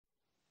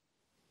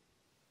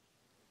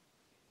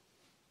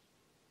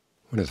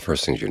One of the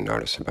first things you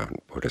notice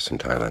about Buddhists in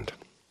Thailand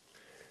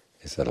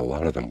is that a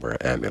lot of them wear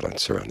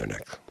amulets around their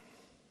neck.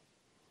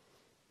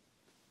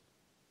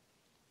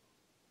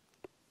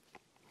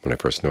 When I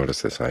first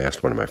noticed this, I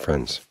asked one of my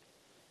friends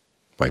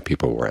why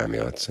people wear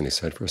amulets, and he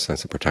said for a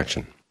sense of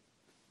protection.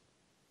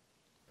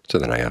 So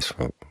then I asked,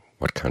 well,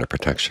 what kind of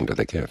protection do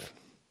they give?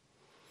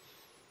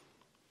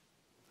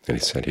 And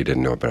he said he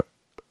didn't know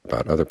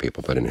about other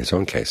people, but in his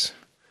own case,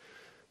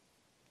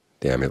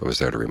 the amulet was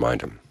there to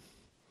remind him.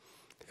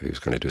 If he was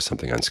going to do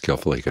something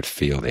unskillful, he could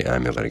feel the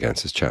amulet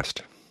against his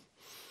chest,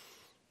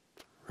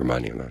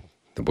 reminding him that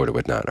the Buddha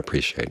would not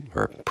appreciate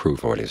or approve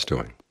of what he's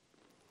doing.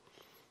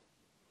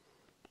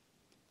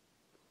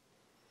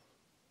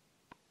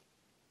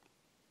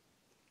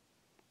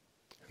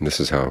 And this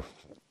is how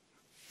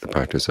the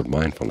practice of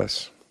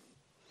mindfulness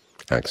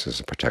acts as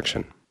a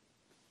protection.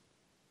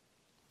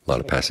 A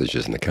lot of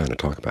passages in the Kanna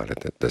talk about it,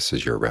 that this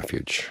is your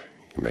refuge.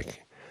 You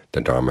make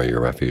the Dhamma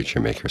your refuge,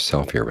 you make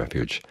yourself your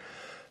refuge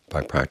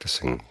by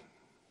practicing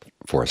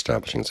 4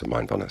 establishings of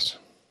mindfulness.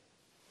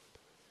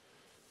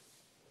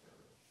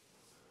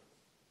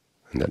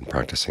 And then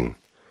practicing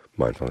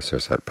mindfulness,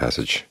 there's that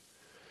passage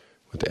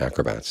with the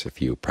acrobats.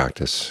 If you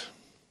practice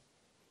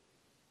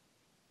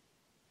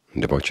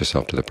and devote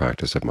yourself to the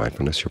practice of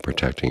mindfulness, you're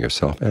protecting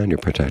yourself and you're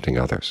protecting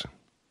others.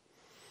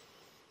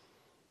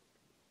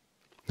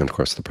 And of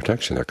course the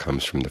protection there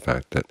comes from the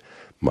fact that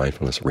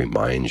mindfulness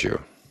reminds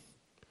you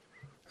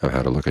of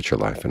how to look at your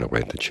life in a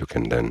way that you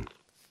can then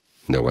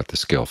know what the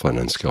skillful and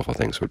unskillful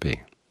things would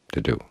be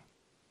to do.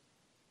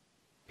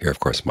 Here, of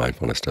course,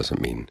 mindfulness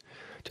doesn't mean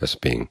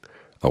just being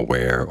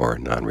aware or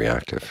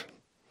non-reactive.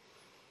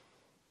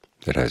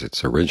 It has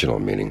its original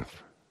meaning,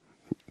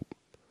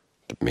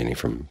 the meaning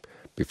from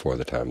before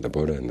the time of the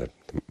Buddha and the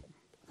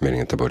meaning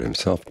that the Buddha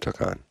himself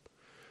took on.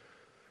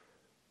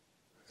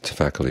 It's a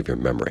faculty of your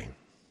memory.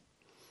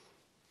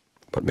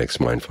 What makes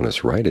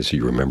mindfulness right is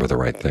you remember the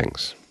right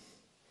things.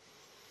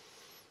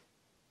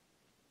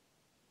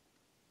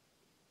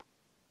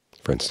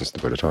 For instance, the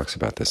Buddha talks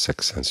about the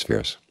 6 sense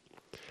spheres.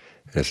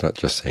 And it's not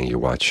just saying you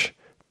watch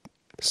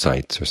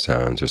sights or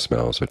sounds or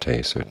smells or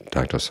tastes or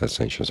tactile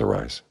sensations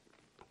arise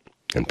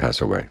and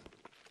pass away.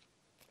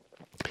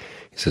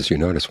 He says you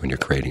notice when you're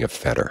creating a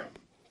fetter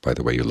by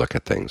the way you look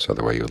at things or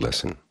the way you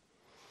listen.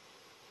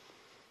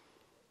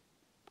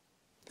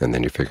 And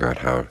then you figure out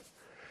how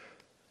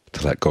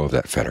to let go of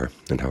that fetter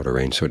and how to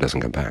arrange so it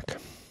doesn't come back.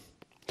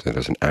 So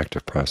there's an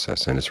active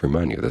process, and it's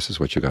reminding you this is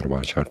what you've got to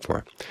watch out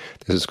for.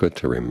 This is good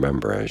to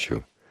remember as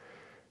you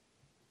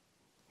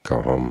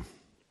go home,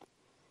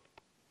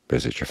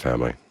 visit your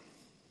family.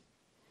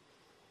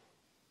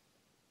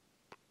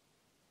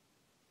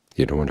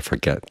 You don't want to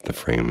forget the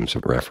frames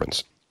of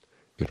reference.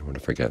 You don't want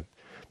to forget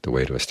the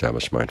way to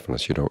establish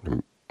mindfulness. You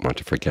don't want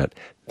to forget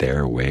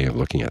their way of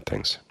looking at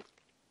things.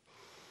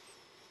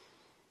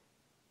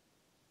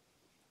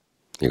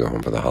 You go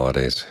home for the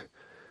holidays,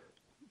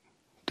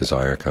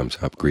 desire comes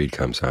up, greed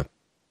comes up,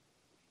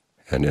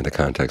 and in the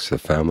context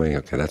of the family,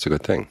 okay, that's a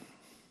good thing.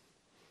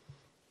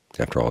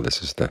 After all,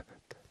 this is the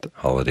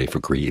holiday for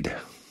greed,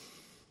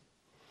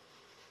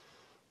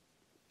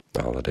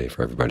 the holiday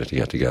for everybody to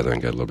get together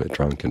and get a little bit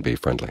drunk and be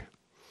friendly,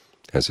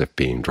 as if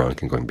being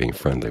drunk and being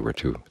friendly were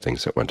 2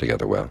 things that went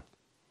together well.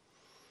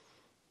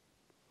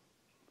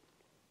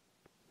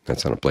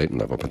 That's on a blatant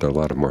level, but there are a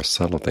lot of more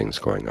subtle things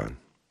going on.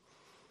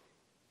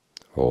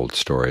 Old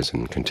stories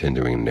and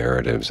continuing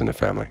narratives in the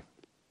family.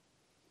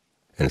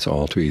 And it's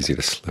all too easy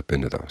to slip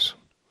into those.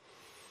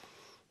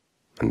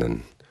 And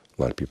then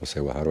a lot of people say,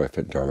 well, how do I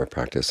fit Dharma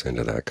practice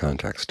into that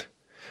context?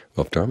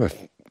 Well, if Dharma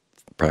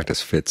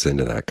practice fits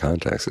into that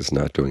context, it's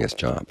not doing its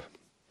job.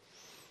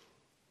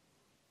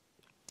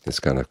 It's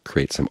going to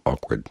create some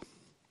awkward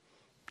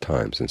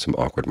times and some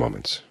awkward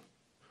moments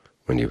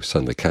when you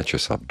suddenly catch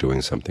yourself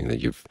doing something that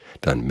you've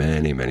done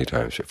many, many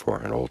times before,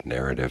 an old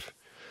narrative,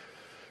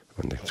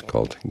 when it's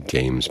called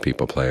games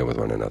people play with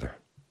one another.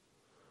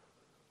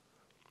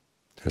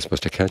 It's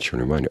supposed to catch you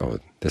and remind you, oh,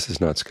 this is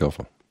not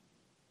skillful.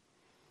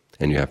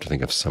 And you have to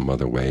think of some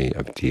other way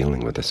of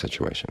dealing with the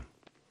situation.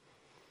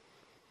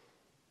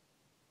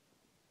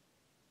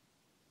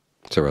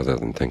 So rather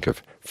than think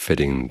of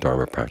fitting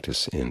Dharma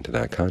practice into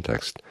that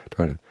context,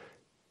 try to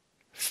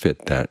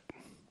fit that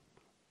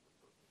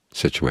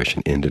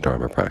situation into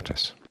Dharma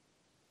practice.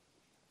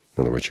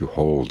 In other words, you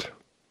hold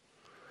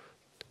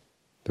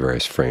the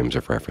various frames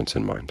of reference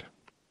in mind.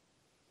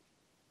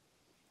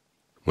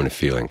 When a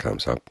feeling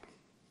comes up,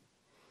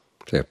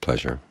 say a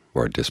pleasure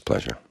or a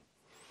displeasure,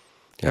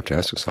 you have to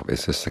ask yourself,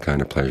 is this the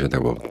kind of pleasure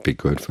that will be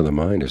good for the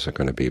mind, or is it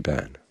going to be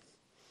bad?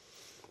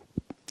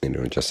 You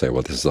don't just say,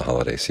 well, this is the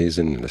holiday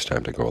season and it's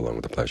time to go along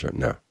with the pleasure.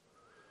 No.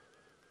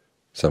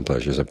 Some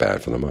pleasures are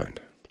bad for the mind.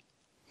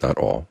 Not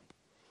all.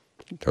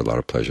 There are a lot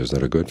of pleasures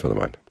that are good for the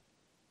mind.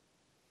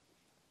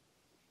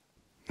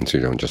 And so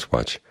you don't just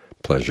watch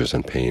pleasures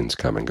and pains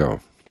come and go.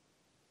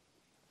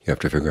 You have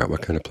to figure out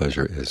what kind of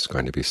pleasure is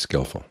going to be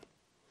skillful.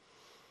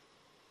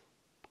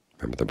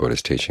 Remember the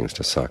Buddha's teachings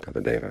to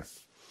Sakadeva.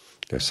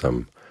 There's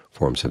some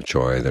forms of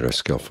joy that are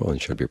skillful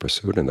and should be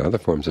pursued, and other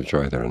forms of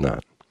joy that are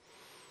not.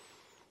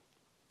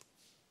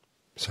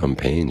 Some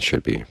pain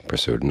should be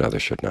pursued and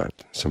others should not.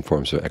 Some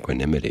forms of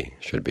equanimity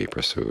should be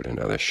pursued and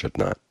others should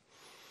not.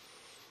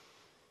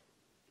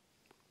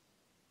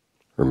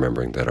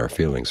 Remembering that our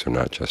feelings are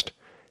not just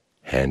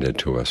handed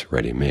to us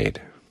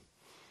ready-made.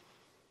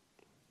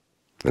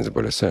 As the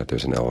Buddha said,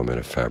 there's an element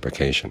of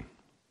fabrication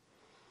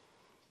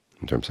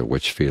in terms of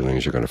which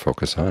feelings you're going to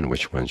focus on,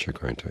 which ones you're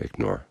going to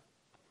ignore.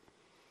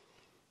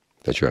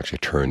 That you actually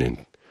turn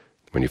in,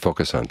 when you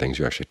focus on things,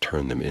 you actually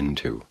turn them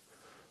into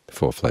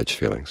full-fledged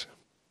feelings.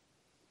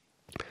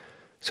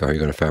 So are you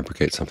going to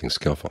fabricate something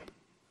skillful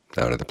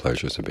out of the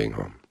pleasures of being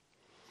home?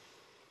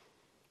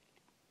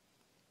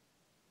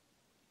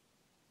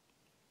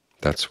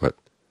 That's what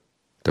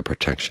the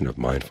protection of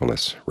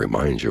mindfulness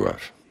reminds you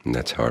of, and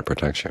that's how it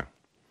protects you.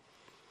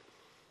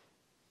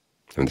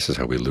 And this is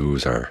how we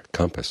lose our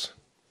compass,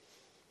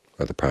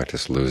 or the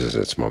practice loses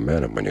its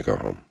momentum when you go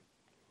home.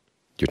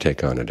 You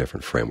take on a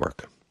different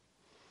framework.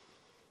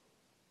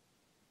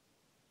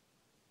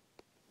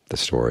 The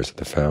stories of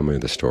the family,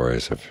 the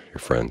stories of your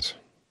friends,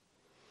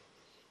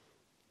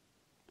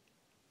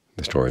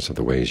 the stories of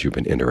the ways you've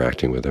been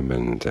interacting with them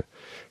and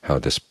how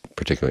this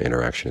particular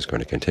interaction is going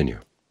to continue.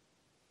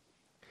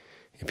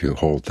 If you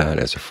hold that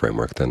as a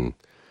framework, then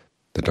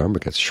the Dharma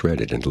gets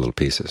shredded into little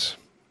pieces.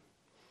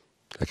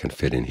 They can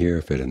fit in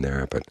here, fit in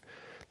there, but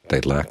they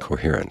lack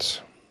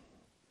coherence.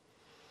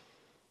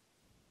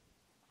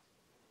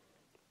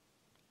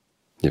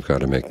 You've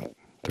got to make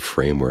the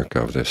framework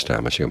of the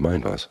establishing of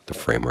mindfulness, the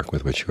framework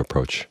with which you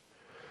approach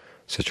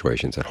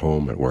situations at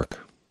home, at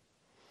work.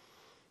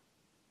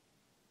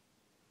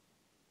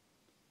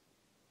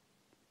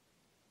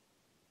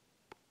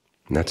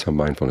 And that's how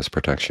mindfulness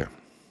protects you.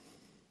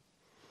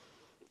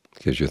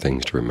 It gives you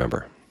things to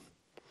remember.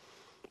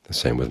 The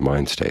same with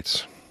mind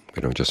states.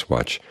 We don't just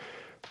watch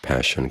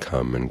passion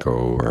come and go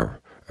or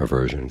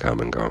aversion come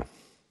and go.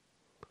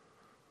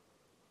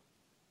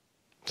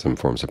 Some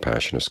forms of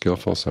passion are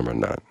skillful, some are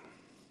not.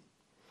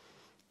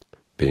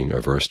 Being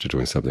averse to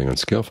doing something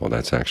unskillful,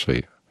 that's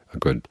actually a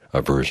good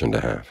aversion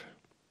to have.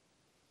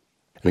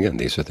 And again,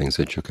 these are things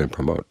that you can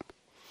promote,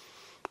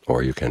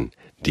 or you can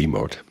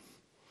demote,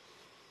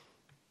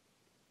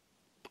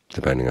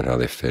 depending on how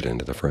they fit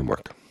into the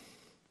framework.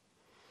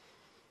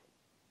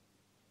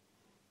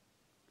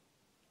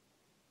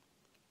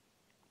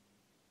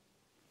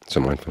 So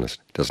mindfulness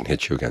doesn't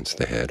hit you against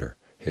the head or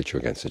hit you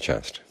against the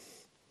chest.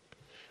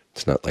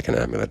 It's not like an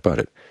amulet, but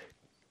it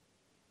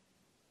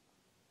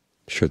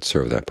should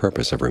serve that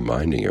purpose of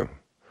reminding you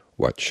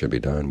what should be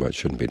done, what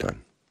shouldn't be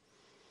done.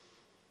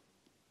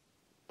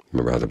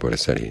 Remember how the Buddha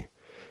said he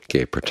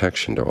gave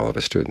protection to all of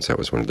his students. That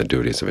was one of the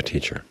duties of a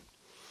teacher.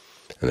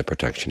 And the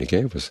protection he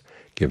gave was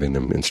giving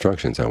them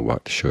instructions on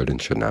what should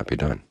and should not be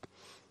done.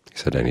 He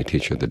said any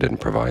teacher that didn't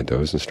provide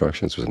those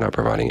instructions was not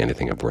providing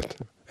anything of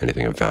worth,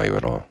 anything of value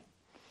at all.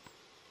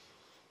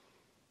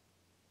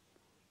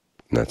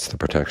 And that's the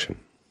protection.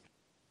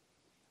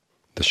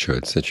 The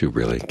shoulds that you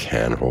really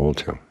can hold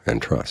to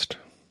and trust.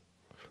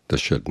 The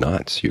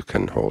should-nots you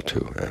can hold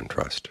to and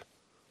trust.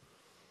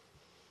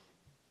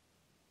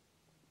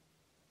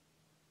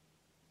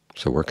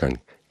 So work on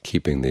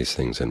keeping these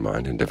things in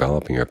mind and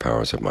developing your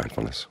powers of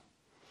mindfulness.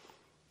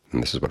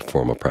 And this is what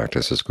formal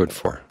practice is good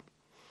for.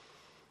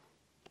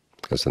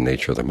 Because the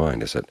nature of the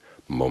mind is that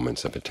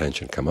moments of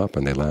attention come up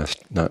and they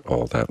last not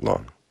all that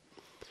long.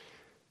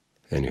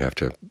 And you have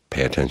to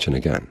pay attention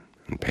again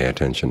and pay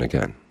attention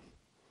again.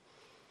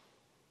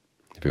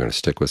 If you're going to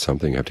stick with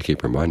something, you have to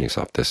keep reminding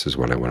yourself, this is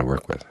what I want to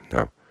work with.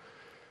 Now,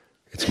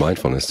 it's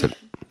mindfulness that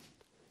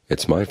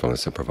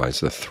provides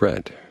the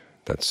thread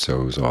that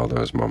sews all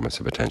those moments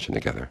of attention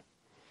together.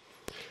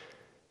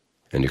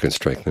 And you can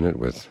strengthen it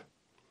with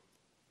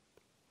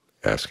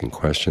asking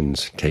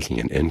questions, taking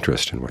an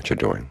interest in what you're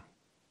doing.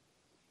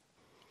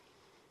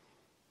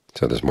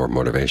 So there's more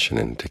motivation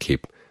and to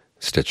keep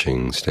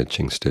stitching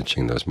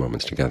those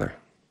moments together.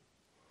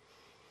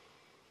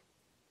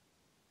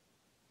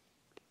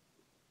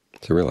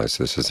 To realize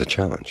this is a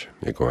challenge.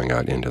 You're going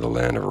out into the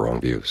land of wrong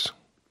views.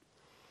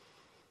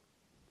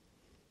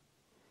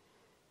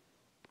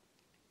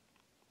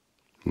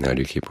 And how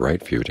do you keep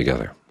right view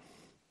together?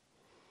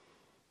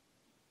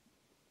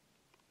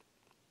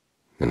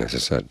 And as I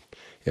said,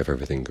 if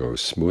everything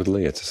goes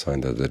smoothly, it's a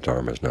sign that the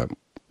Dharma is not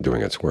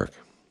doing its work.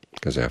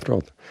 Because after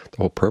all, the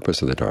whole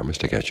purpose of the Dharma is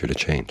to get you to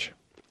change.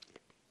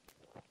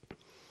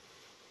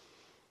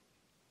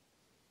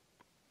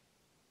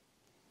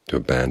 To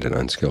abandon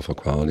unskillful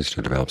qualities,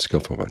 to develop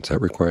skillful ones. That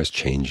requires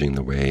changing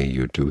the way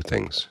you do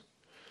things.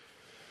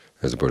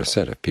 As the Buddha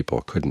said, if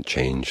people couldn't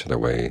change the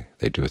way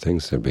they do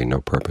things, there'd be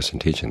no purpose in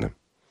teaching them.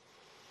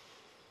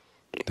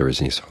 The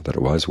reason he saw that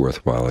it was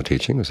worthwhile in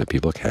teaching was that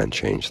people can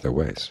change their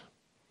ways.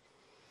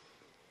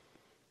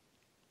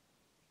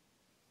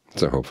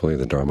 So hopefully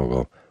the Dharma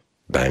will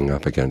bang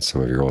up against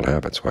some of your old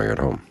habits while you're at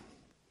home.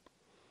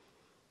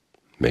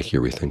 Make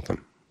you rethink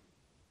them.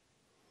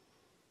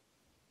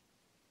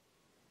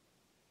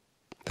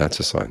 That's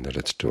a sign that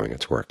it's doing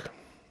its work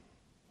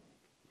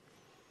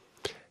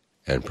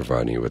and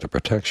providing you with the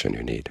protection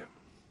you need.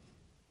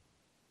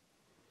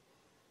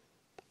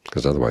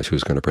 because otherwise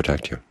who's going to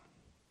protect you?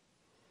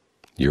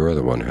 You're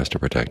the one who has to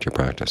protect your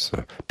practice.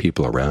 The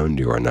people around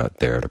you are not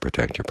there to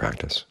protect your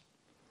practice.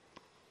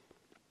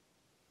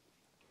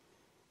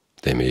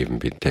 They may even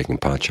be taking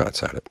pot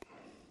shots at it.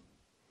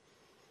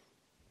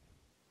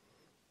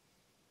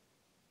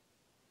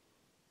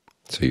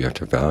 So you have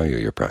to value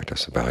your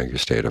practice, value your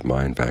state of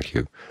mind,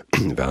 value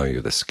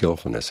the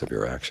skillfulness of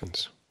your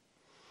actions.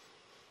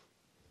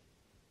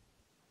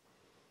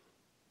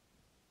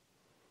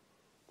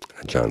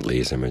 John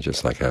Lee's image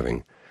is like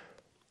having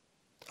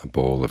a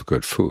bowl of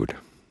good food.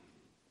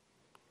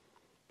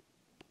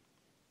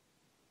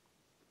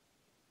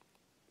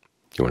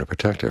 You want to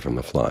protect it from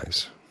the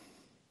flies.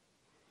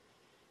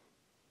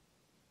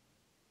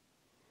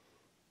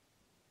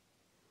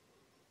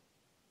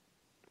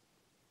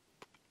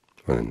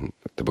 When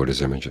the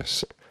Buddha's image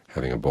is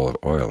having a bowl of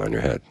oil on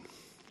your head.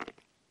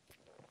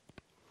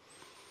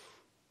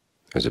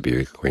 There's a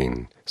beauty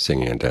queen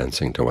singing and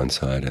dancing to one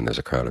side, and there's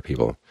a crowd of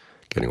people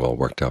getting all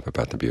worked up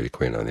about the beauty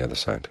queen on the other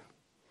side.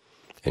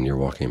 And you're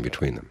walking in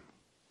between them.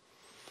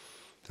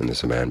 And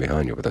there's a man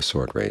behind you with a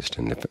sword raised,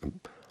 and if a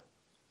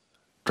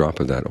drop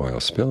of that oil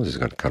spills, he's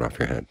going to cut off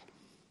your head.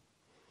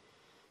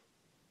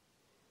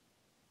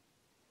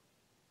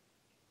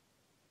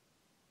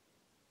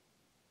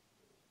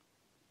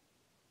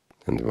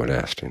 And the Buddha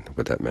asked,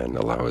 would that man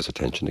allow his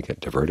attention to get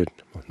diverted?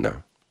 Well,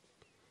 no.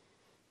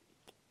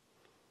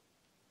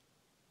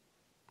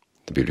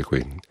 The beauty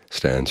queen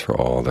stands for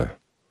all the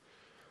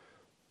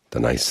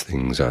nice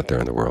things out there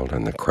in the world,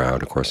 and the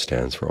crowd, of course,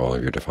 stands for all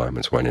of your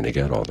defilements, wanting to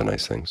get all the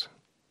nice things.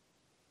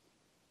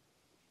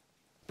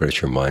 But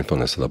it's your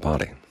mindfulness of the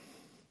body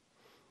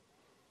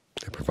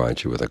that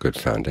provides you with a good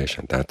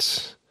foundation.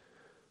 That's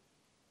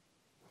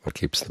what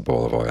keeps the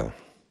bowl of oil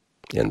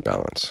in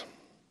balance.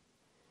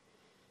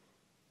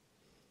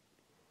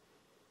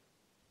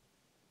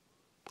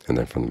 And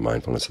then from the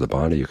mindfulness of the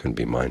body, you can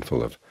be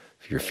mindful of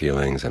your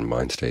feelings and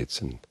mind states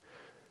and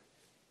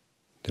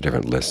the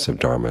different lists of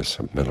dharmas,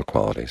 of mental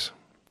qualities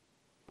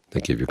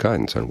that give you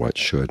guidance on what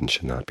should and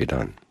should not be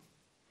done.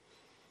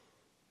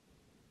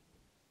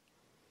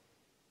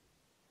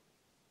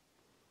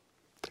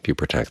 If you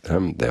protect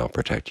them, they'll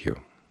protect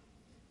you.